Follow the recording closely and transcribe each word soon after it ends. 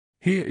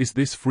Here is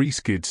this free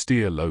skid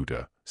steer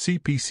loader,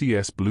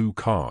 CPCS Blue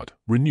Card,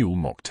 Renewal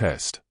mock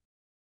test.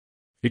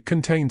 It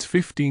contains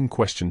 15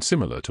 questions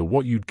similar to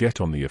what you'd get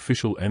on the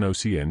official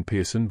NOCN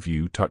Pearson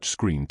VUE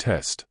touchscreen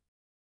test.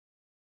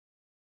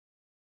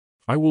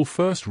 I will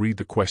first read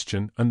the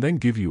question and then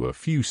give you a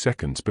few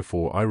seconds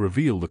before I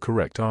reveal the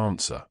correct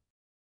answer.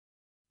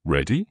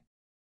 Ready?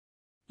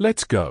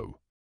 Let's go.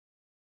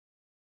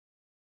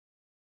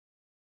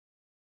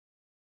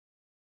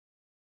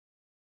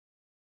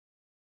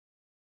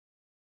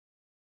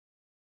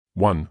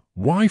 1.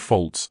 Why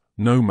faults,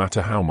 no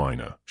matter how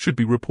minor, should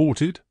be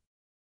reported?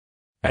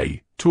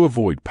 A. To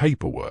avoid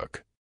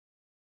paperwork.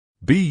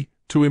 B.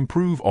 To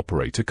improve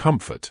operator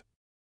comfort.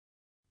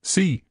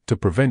 C. To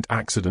prevent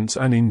accidents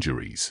and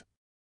injuries.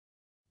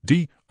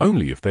 D.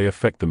 Only if they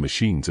affect the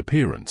machine's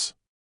appearance.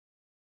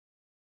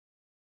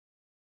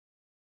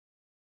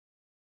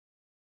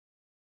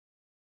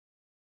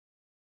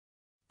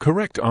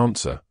 Correct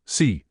answer,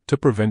 C. To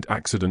prevent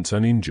accidents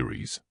and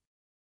injuries.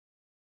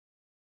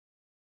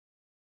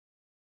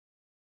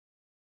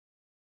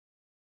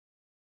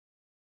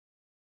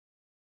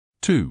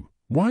 2.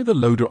 Why the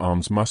loader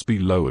arms must be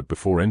lowered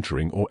before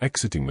entering or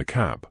exiting the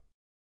cab.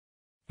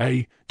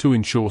 A. To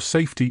ensure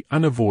safety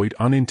and avoid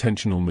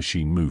unintentional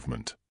machine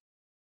movement.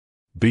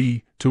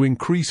 B. To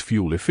increase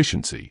fuel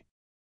efficiency.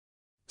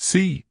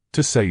 C.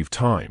 To save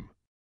time.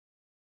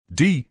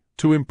 D.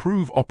 To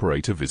improve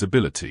operator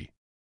visibility.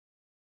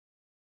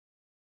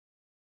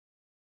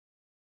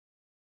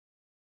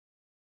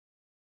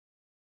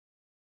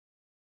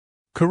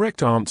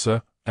 Correct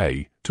answer,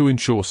 A. To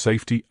ensure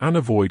safety and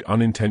avoid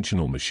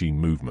unintentional machine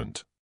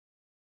movement.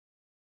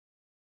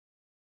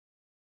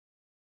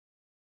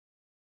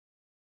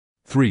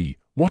 3.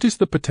 What is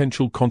the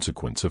potential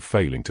consequence of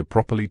failing to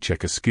properly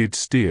check a skid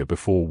steer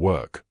before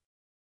work?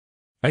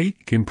 A.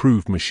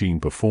 Improved machine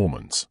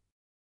performance.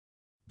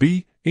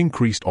 B.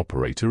 Increased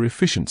operator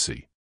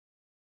efficiency.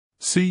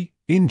 C.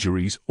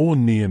 Injuries or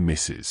near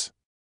misses.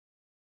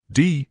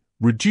 D.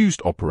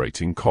 Reduced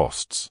operating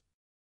costs.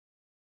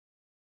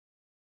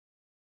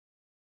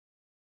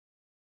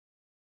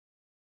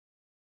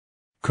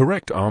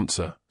 Correct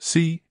answer,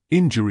 C.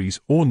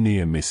 Injuries or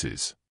near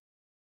misses.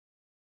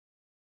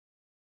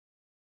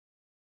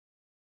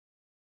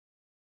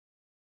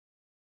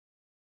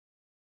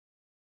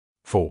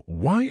 4.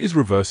 Why is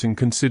reversing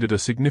considered a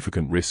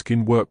significant risk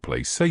in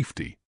workplace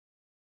safety?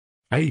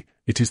 A.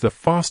 It is the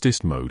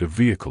fastest mode of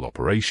vehicle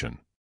operation.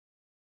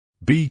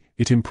 B.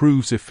 It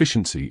improves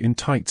efficiency in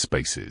tight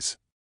spaces.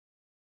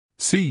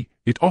 C.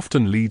 It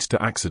often leads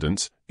to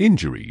accidents,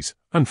 injuries,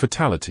 and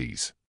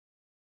fatalities.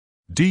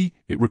 D.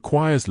 It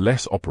requires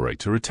less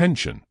operator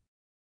attention.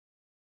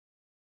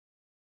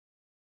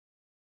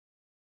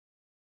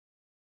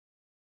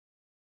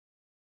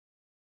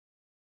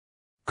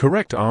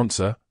 Correct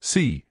answer,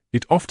 C.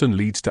 It often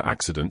leads to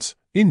accidents,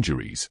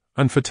 injuries,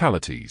 and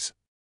fatalities.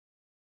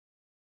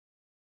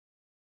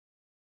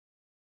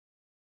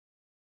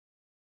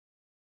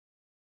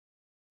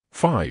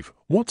 5.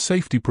 What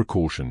safety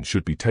precautions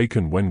should be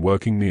taken when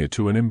working near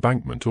to an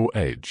embankment or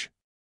edge?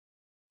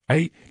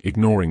 A.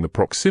 Ignoring the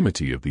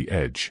proximity of the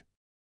edge.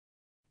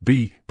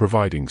 B.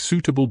 Providing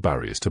suitable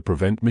barriers to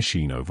prevent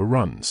machine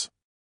overruns.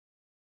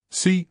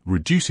 C.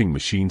 Reducing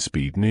machine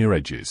speed near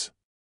edges.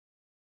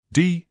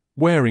 D.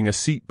 Wearing a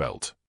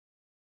seatbelt.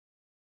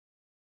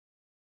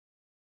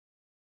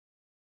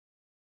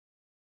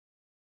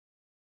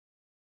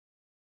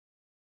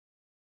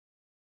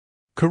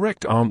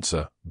 Correct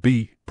answer,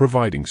 B.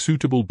 Providing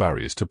suitable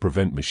barriers to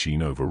prevent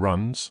machine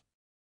overruns.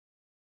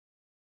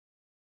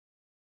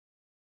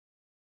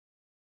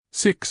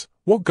 6.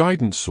 What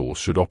guidance source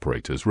should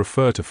operators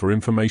refer to for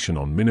information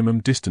on minimum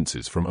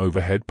distances from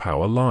overhead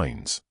power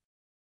lines?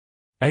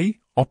 A.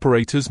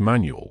 Operator's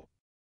Manual.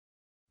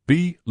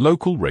 B.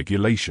 Local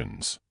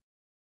regulations.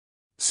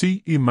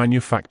 C.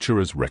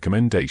 Manufacturer's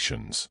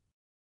recommendations.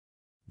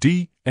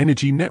 D.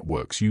 Energy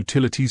Networks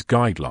Utilities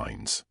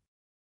Guidelines.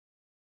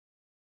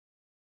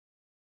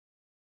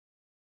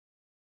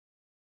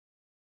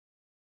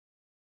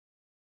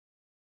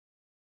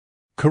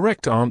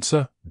 Correct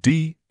answer,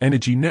 D.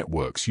 Energy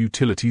Networks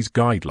Utilities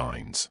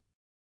Guidelines.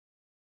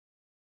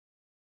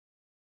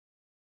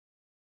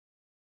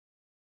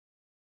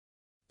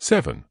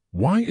 7.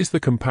 Why is the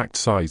compact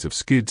size of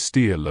skid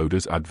steer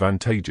loaders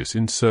advantageous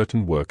in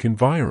certain work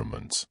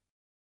environments?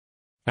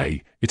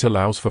 A. It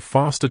allows for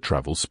faster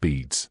travel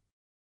speeds.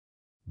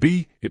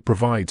 B. It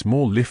provides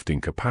more lifting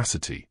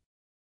capacity.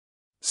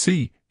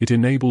 C. It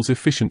enables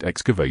efficient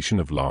excavation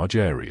of large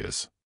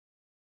areas.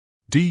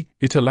 D.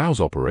 It allows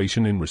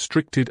operation in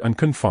restricted and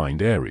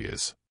confined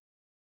areas.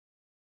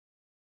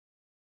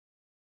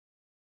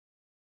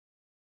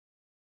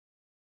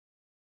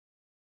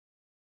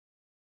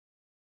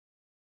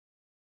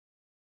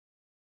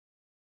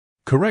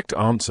 Correct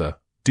answer,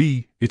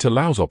 D. It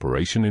allows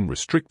operation in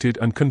restricted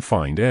and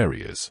confined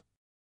areas.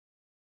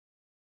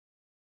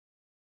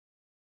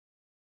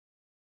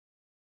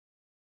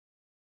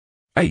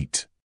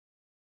 8.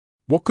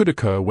 What could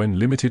occur when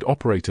limited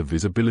operator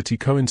visibility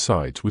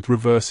coincides with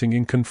reversing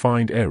in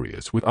confined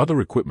areas with other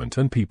equipment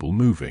and people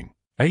moving?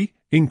 A.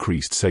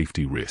 Increased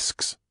safety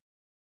risks.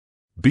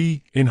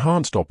 B.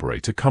 Enhanced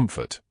operator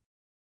comfort.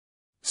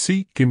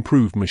 C.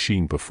 Improved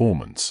machine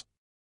performance.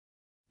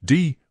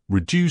 D.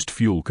 Reduced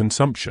fuel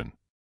consumption.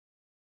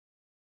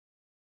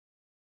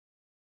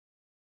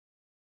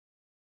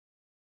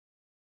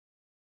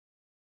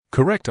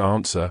 Correct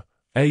answer,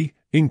 A.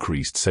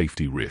 Increased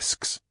safety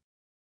risks.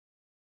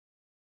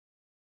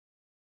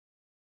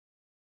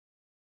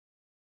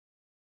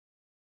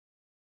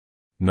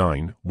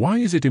 9. Why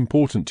is it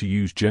important to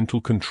use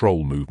gentle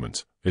control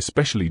movements,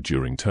 especially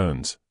during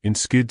turns, in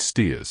skid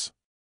steers?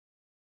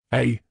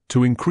 A.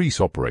 To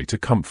increase operator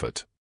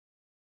comfort.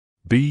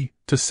 B.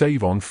 To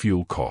save on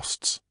fuel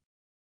costs.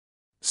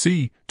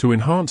 C. To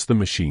enhance the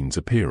machine's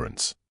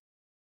appearance.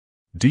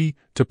 D.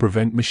 To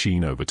prevent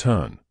machine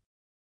overturn.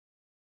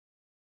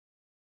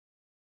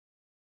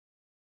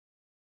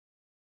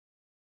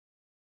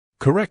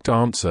 Correct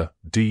answer,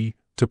 D.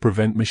 To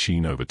prevent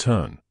machine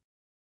overturn.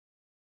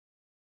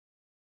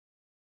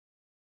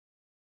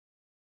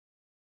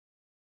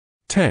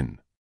 10.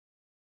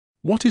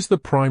 What is the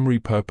primary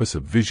purpose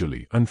of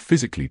visually and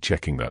physically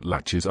checking that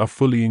latches are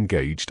fully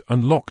engaged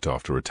and locked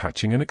after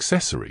attaching an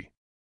accessory?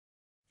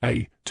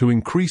 A. To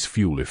increase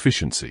fuel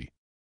efficiency.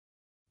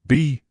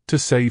 B. To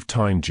save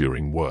time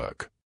during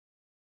work.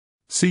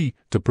 C.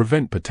 To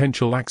prevent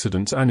potential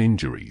accidents and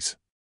injuries.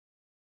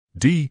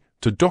 D.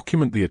 To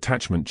document the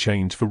attachment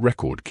chains for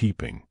record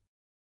keeping.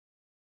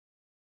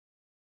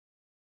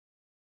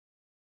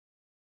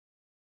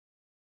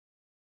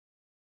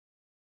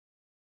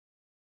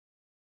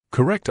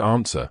 Correct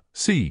answer,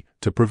 C.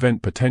 To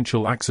prevent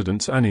potential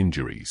accidents and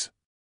injuries.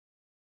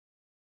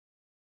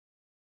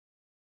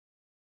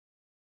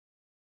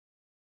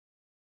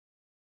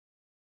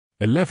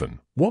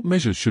 11. What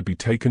measures should be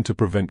taken to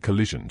prevent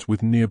collisions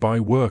with nearby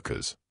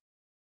workers?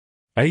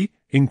 A.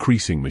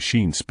 Increasing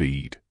machine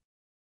speed.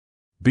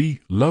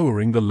 B.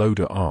 Lowering the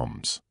loader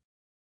arms.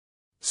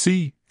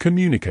 C.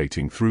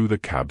 Communicating through the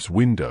cab's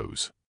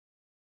windows.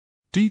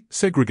 D.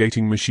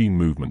 Segregating machine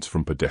movements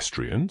from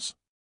pedestrians.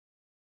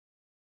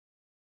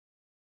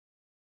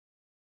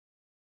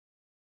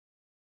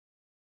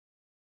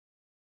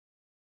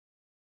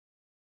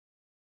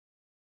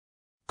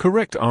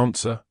 Correct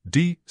answer,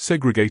 D.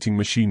 Segregating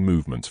machine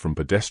movements from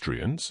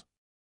pedestrians.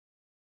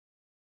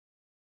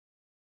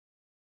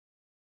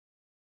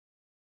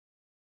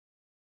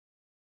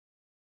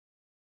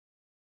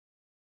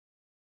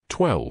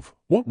 12.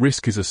 What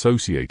risk is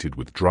associated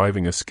with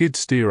driving a skid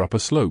steer up a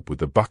slope with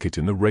the bucket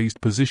in the raised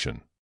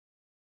position?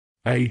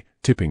 A.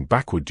 Tipping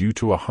backward due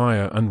to a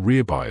higher and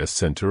rear bias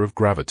center of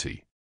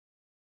gravity.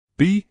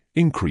 B.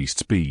 Increased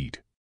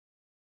speed.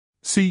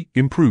 C.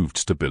 Improved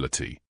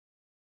stability.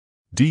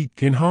 D.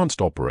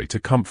 Enhanced operator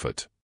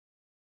comfort.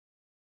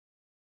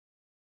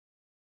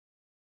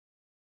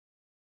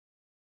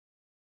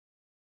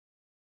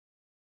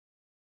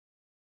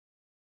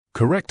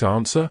 Correct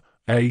answer,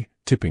 A.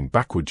 Tipping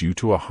backward due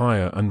to a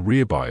higher and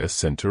rear bias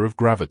center of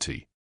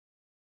gravity.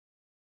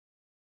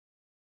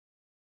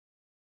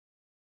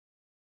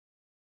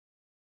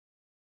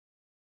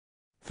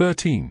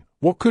 13.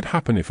 What could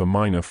happen if a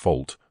minor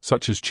fault,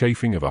 such as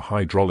chafing of a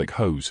hydraulic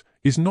hose,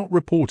 is not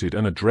reported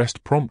and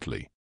addressed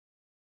promptly?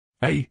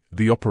 A.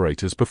 The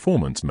operator's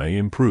performance may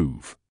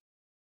improve.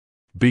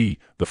 B.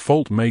 The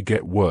fault may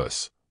get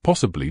worse,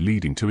 possibly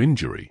leading to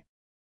injury.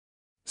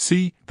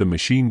 C. The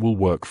machine will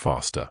work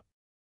faster.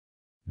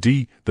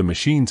 D. The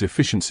machine's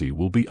efficiency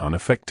will be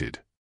unaffected.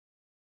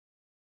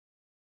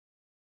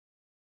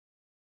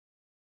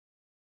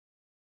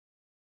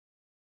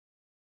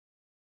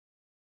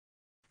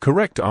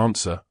 Correct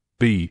answer,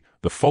 B.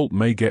 The fault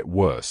may get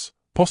worse,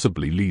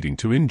 possibly leading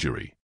to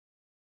injury.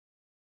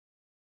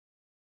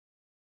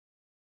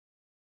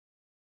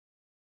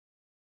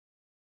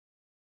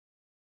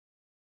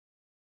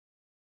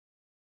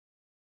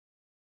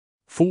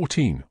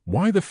 14.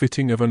 Why the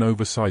fitting of an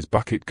oversized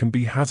bucket can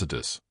be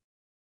hazardous?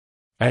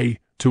 A.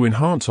 To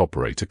enhance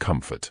operator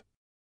comfort.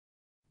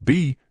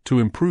 B. To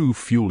improve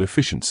fuel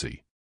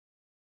efficiency.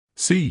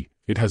 C.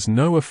 It has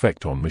no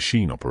effect on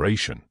machine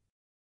operation.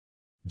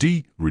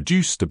 D.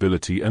 Reduce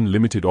stability and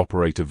limited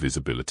operator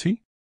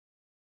visibility.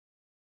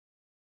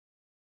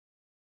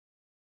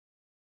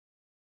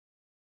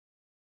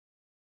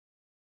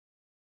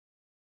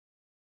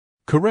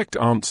 Correct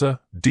answer,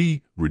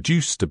 D.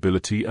 Reduce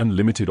stability and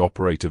limited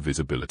operator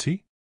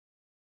visibility.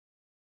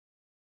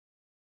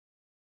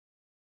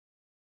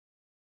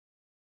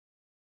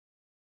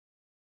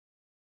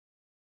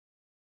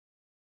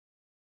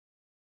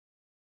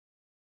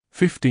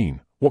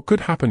 15. What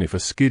could happen if a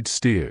skid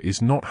steer is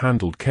not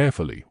handled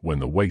carefully when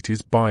the weight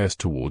is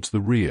biased towards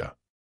the rear?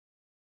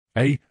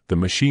 A. The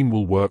machine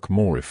will work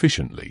more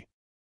efficiently.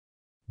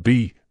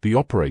 B. The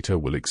operator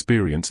will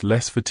experience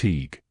less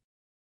fatigue.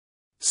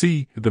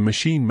 C. The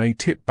machine may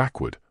tip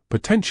backward,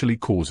 potentially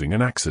causing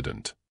an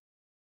accident.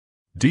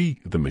 D.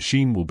 The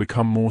machine will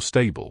become more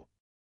stable.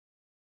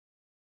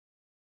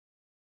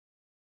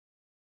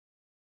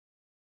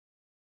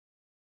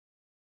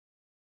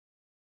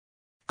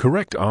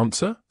 Correct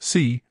answer,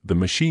 C. The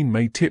machine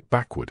may tip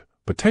backward,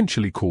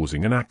 potentially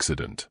causing an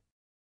accident.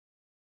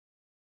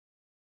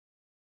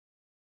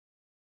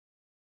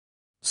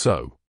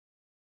 So,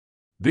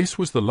 this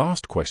was the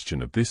last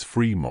question of this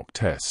free mock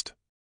test.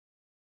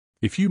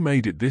 If you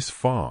made it this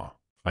far,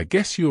 I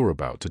guess you're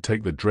about to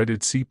take the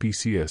dreaded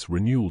CPCS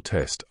renewal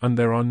test, and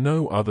there are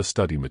no other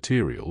study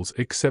materials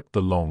except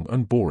the long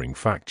and boring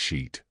fact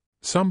sheet.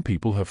 Some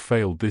people have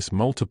failed this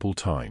multiple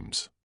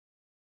times.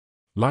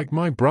 Like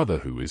my brother,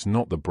 who is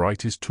not the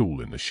brightest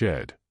tool in the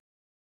shed.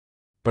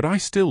 But I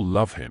still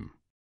love him.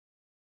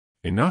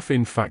 Enough,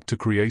 in fact, to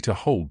create a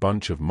whole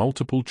bunch of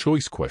multiple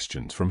choice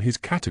questions from his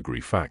category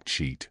fact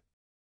sheet.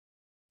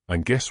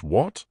 And guess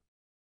what?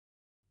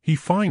 He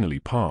finally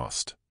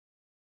passed.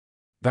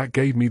 That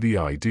gave me the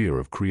idea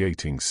of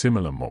creating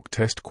similar mock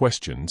test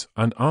questions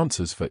and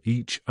answers for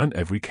each and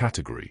every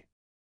category.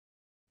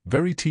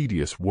 Very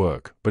tedious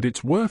work, but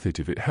it's worth it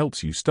if it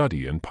helps you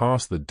study and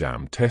pass the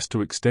damn test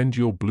to extend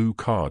your blue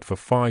card for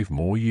 5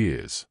 more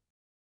years.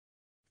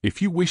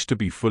 If you wish to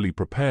be fully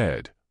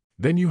prepared,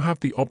 then you have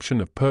the option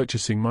of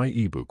purchasing my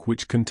ebook,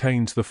 which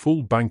contains the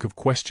full bank of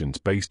questions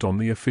based on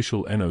the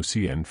official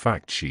NOCN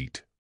fact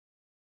sheet.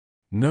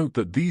 Note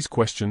that these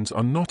questions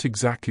are not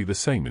exactly the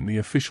same in the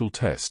official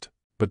test,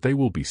 but they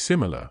will be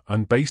similar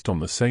and based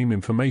on the same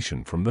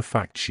information from the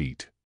fact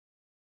sheet.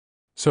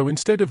 So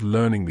instead of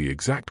learning the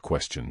exact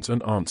questions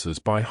and answers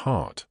by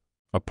heart,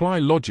 apply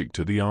logic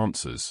to the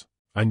answers,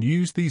 and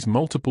use these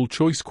multiple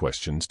choice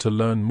questions to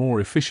learn more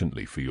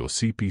efficiently for your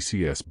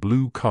CPCS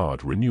Blue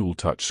Card Renewal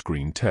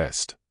Touchscreen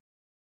test.